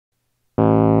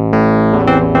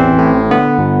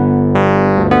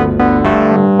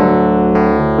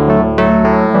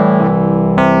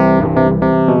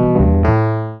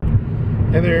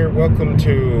welcome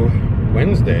to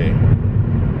Wednesday.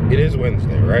 It is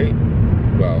Wednesday, right?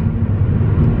 Well,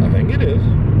 I think it is.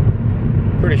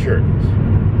 Pretty sure it is.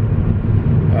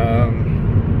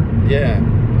 Yeah,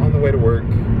 on the way to work,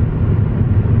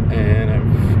 and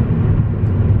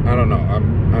I don't know,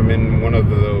 I'm in one of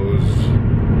those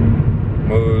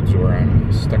modes where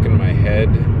I'm stuck in my head,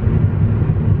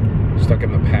 stuck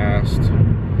in the past,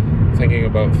 thinking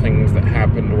about things that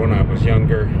happened when I was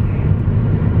younger.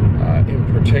 In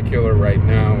particular right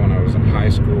now, when I was in high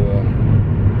school,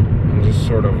 I'm just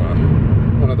sort of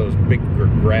one of those big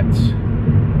regrets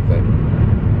that,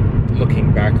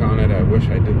 looking back on it, I wish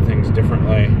I did things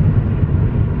differently.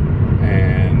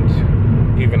 And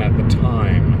even at the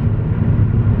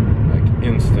time, like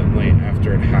instantly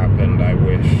after it happened, I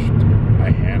wished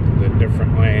I handled it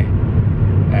differently,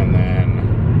 and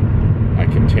then I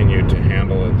continued to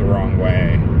handle it the wrong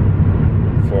way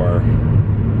for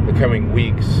the coming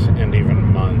weeks and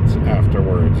even months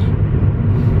afterwards.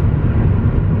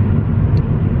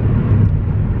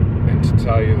 And to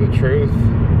tell you the truth,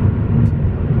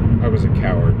 I was a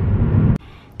coward.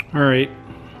 Alright,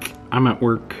 I'm at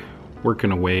work,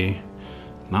 working away,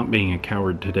 not being a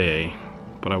coward today,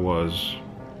 but I was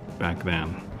back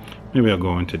then. Maybe I'll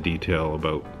go into detail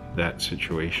about that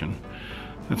situation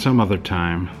at some other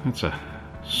time. That's a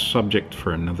subject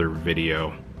for another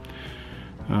video.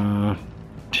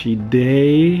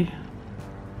 Today,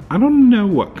 I don't know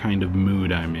what kind of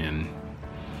mood I'm in.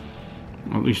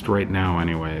 At least right now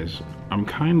anyways. I'm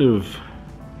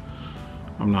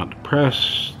not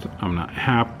depressed, I'm not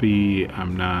happy,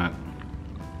 I'm not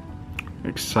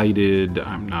excited,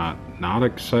 I'm not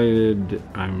excited,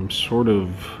 I'm sort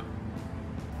of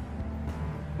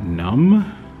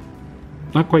numb.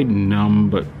 Not quite numb,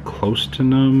 but close to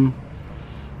numb.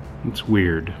 It's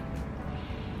weird.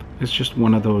 It's just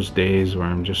one of those days where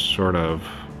I'm just sort of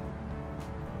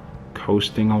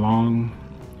coasting along.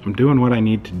 I'm doing what I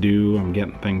need to do, I'm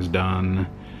getting things done,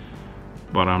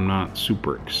 but I'm not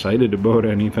super excited about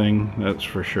anything, that's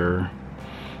for sure.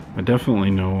 I definitely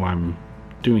know I'm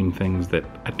doing things that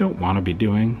I don't want to be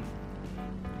doing,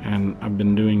 and I've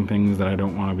been doing things that I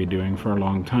don't want to be doing for a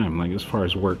long time. Like, as far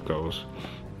as work goes,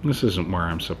 this isn't where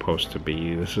I'm supposed to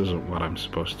be, this isn't what I'm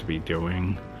supposed to be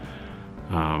doing.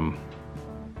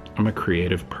 I'm a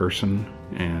creative person,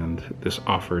 and this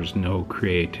offers no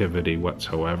creativity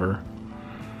whatsoever.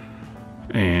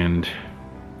 And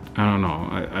I don't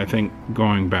know, I think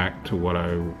going back to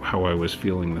how I was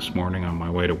feeling this morning on my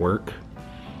way to work,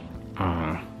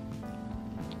 I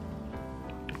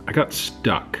got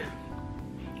stuck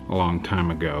a long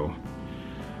time ago,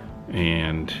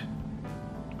 and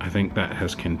I think that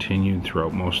has continued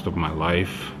throughout most of my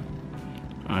life.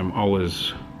 I'm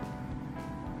always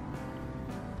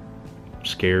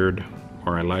scared,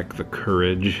 or I lack the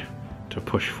courage to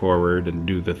push forward and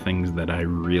do the things that I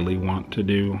really want to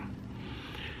do.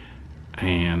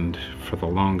 And for the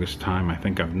longest time, I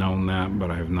think I've known that,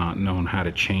 but I've not known how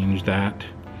to change that.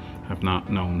 I've not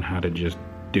known how to just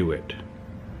do it.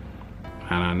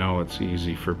 And I know it's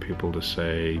easy for people to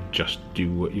say, just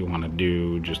do what you want to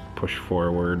do, just push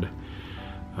forward.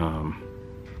 But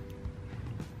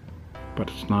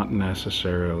it's not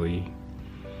necessarily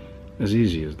as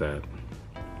easy as that.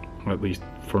 At least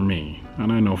for me.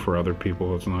 And I know for other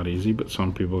people it's not easy, but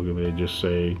some people, they just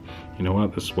say, you know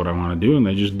what, this is what I want to do, and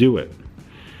they just do it.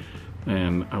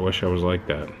 And I wish I was like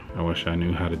that. I wish I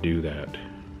knew how to do that.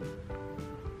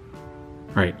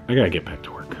 Alright, I gotta get back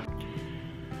to work.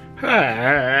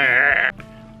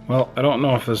 Well, I don't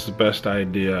know if this is the best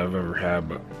idea I've ever had,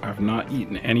 but I've not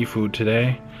eaten any food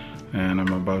today, and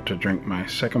I'm about to drink my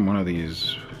second one of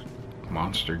these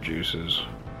monster juices.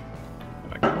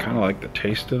 I kind of like the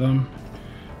taste of them,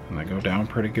 and they go down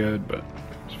pretty good, but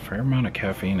there's a fair amount of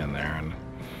caffeine in there, and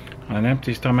on an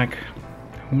empty stomach,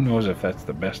 who knows if that's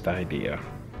the best idea.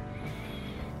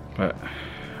 But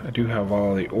I do have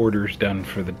all the orders done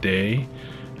for the day,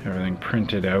 everything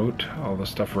printed out, all the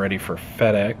stuff ready for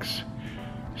FedEx,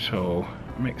 so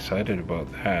I'm excited about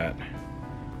that.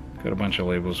 Got a bunch of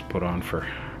labels put on for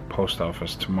post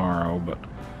office tomorrow, but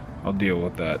I'll deal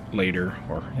with that later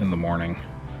or in the morning.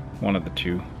 One of the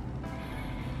two.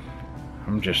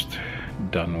 I'm just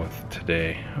done with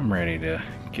today. I'm ready to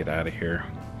get out of here.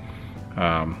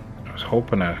 I was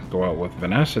hoping to go out with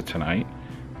Vanessa tonight,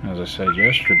 as I said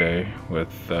yesterday,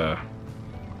 with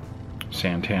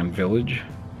Santan Village,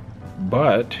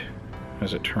 but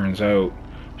as it turns out,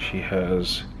 she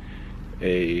has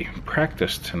a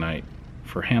practice tonight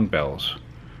for handbells.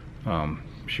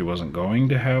 She wasn't going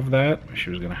to have that. She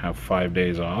was going to have 5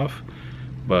 days off,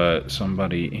 but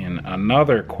somebody in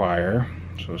another choir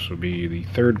so this will be the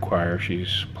third choir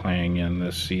she's playing in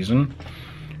this season,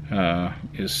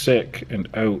 is sick and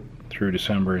out through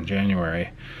December and January,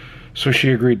 so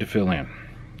she agreed to fill in.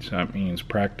 So that means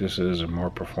practices and more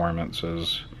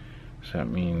performances, so that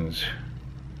means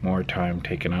more time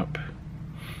taken up.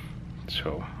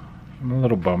 So I'm a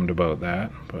little bummed about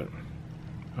that, but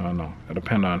I don't know. It'll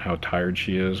depend on how tired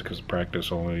she is, because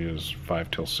practice only is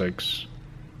 5 till 6.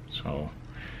 So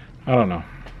I don't know.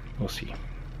 We'll see.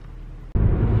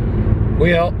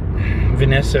 Well,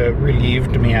 Vanessa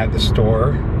relieved me at the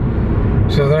store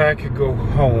so that I could go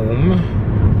home.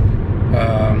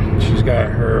 She's got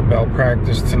her bell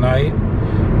practice tonight,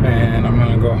 and I'm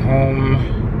gonna go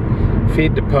home,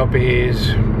 feed the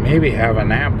puppies, maybe have a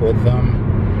nap with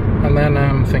them, and then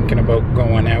I'm thinking about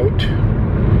going out.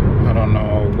 I don't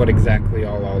know what exactly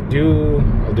all I'll do.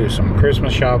 I'll do some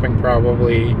Christmas shopping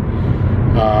probably.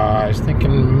 I was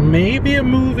thinking maybe a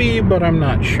movie, but I'm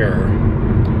not sure.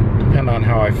 Depend on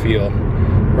how I feel.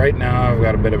 Right now I've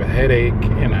got a bit of a headache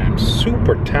and I'm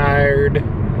super tired,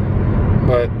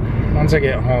 but once I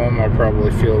get home I'll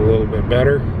probably feel a little bit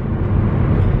better.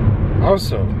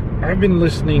 Also, I've been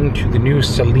listening to the new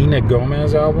Selena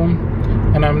Gomez album,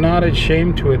 and I'm not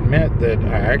ashamed to admit that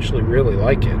I actually really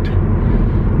like it.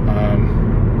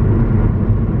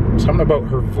 Something about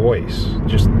her voice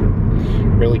just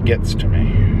really gets to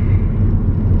me.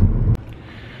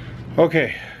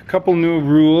 Okay, a couple new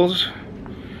rules.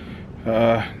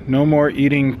 No more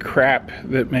eating crap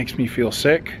that makes me feel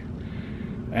sick,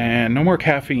 and no more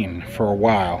caffeine for a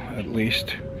while at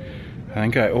least. I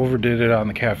think I overdid it on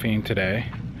the caffeine today,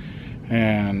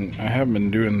 and I haven't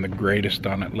been doing the greatest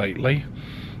on it lately.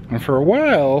 And for a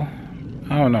while,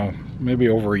 I don't know, maybe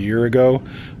over a year ago,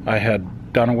 I had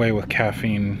done away with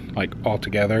caffeine like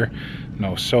altogether.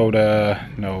 No soda,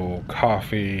 no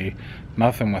coffee,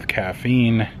 nothing with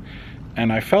caffeine,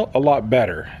 and I felt a lot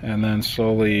better, and then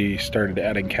slowly started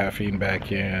adding caffeine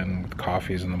back in with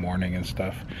coffees in the morning and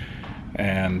stuff,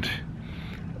 and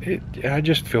I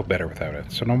just feel better without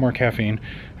it. So no more caffeine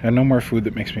and no more food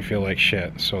that makes me feel like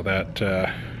shit. So that 2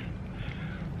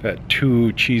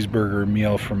 cheeseburger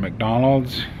meal from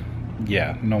McDonald's,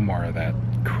 yeah, no more of that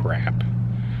crap.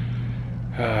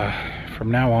 From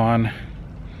now on,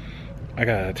 I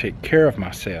gotta take care of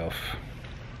myself.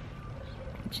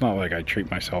 It's not like I treat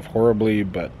myself horribly,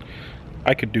 but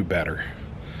I could do better.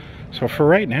 So for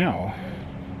right now,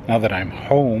 now that I'm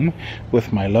home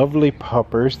with my lovely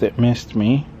puppers that missed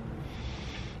me,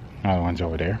 another one's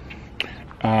over there,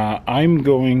 I'm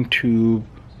going to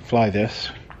fly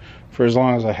this for as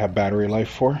long as I have battery life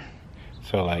for.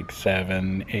 So like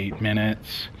 7-8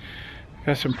 minutes.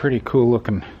 Got some pretty cool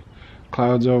looking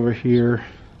clouds over here.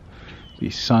 The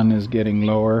sun is getting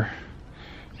lower,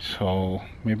 so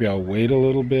maybe I'll wait a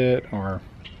little bit, or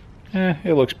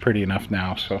it looks pretty enough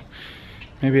now, so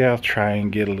maybe I'll try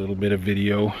and get a little bit of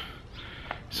video,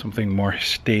 something more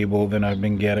stable than I've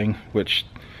been getting, which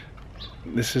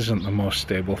this isn't the most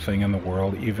stable thing in the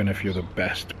world, even if you're the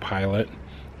best pilot,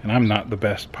 and I'm not the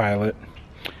best pilot.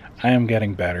 I am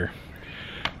getting better,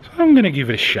 so I'm gonna give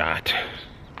it a shot.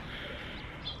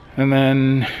 And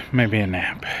then maybe a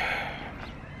nap.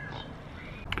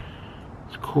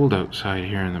 It's cold outside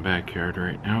here in the backyard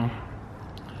right now.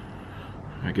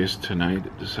 I guess tonight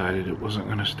it decided it wasn't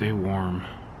gonna stay warm.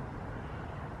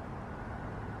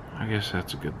 I guess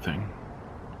that's a good thing.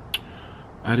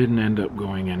 I didn't end up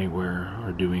going anywhere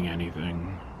or doing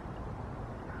anything.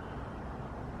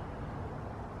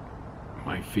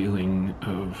 My feeling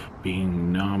of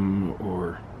being numb,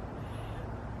 or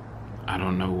I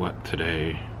don't know what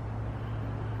today,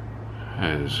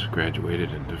 has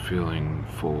graduated into feeling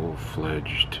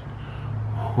full-fledged,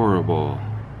 horrible,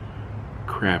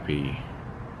 crappy,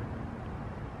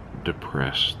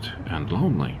 depressed, and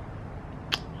lonely.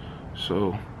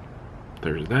 So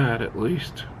there's that, at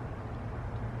least.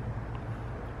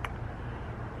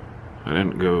 I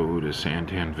didn't go to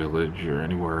Santan Village or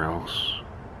anywhere else.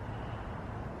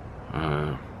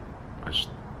 I just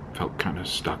felt kind of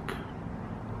stuck.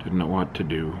 Didn't know what to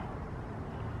do.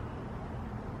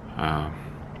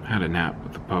 Had a nap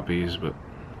with the puppies, but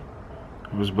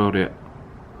that was about it.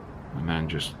 And then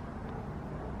just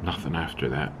nothing after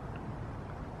that.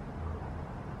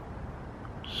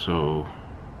 So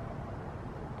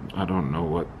I don't know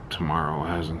what tomorrow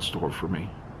has in store for me.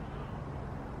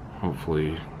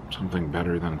 Hopefully something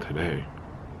better than today.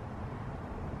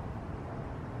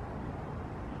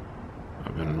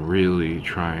 I've been really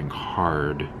trying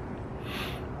hard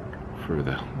for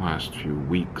the last few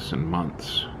weeks and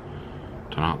months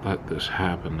to not let this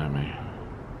happen to me.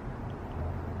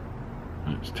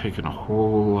 And it's taken a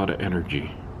whole lot of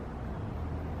energy.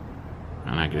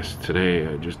 And I guess today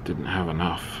I just didn't have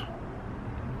enough.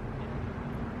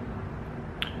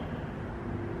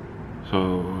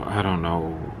 So I don't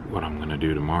know what I'm gonna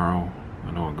do tomorrow.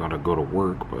 I know I'm gonna go to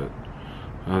work, but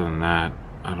other than that,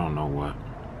 I don't know what.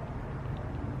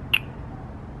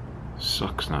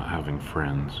 Sucks not having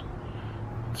friends.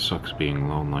 It sucks being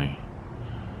lonely.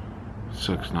 It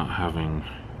sucks not having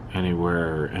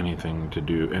anywhere or anything to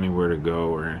do, anywhere to go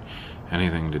or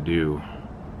anything to do.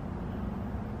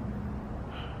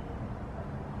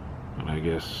 But I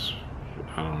guess,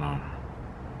 I don't know.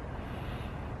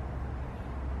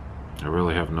 I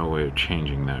really have no way of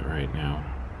changing that right now.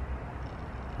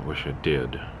 I wish I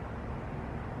did.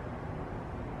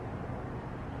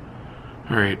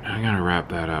 Alright, I'm gonna wrap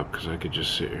that up because I could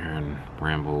just sit here and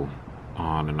ramble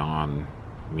on and on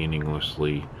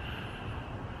meaninglessly.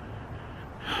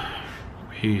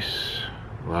 Peace,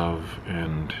 love,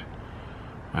 and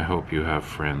I hope you have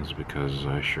friends because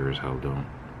I sure as hell don't.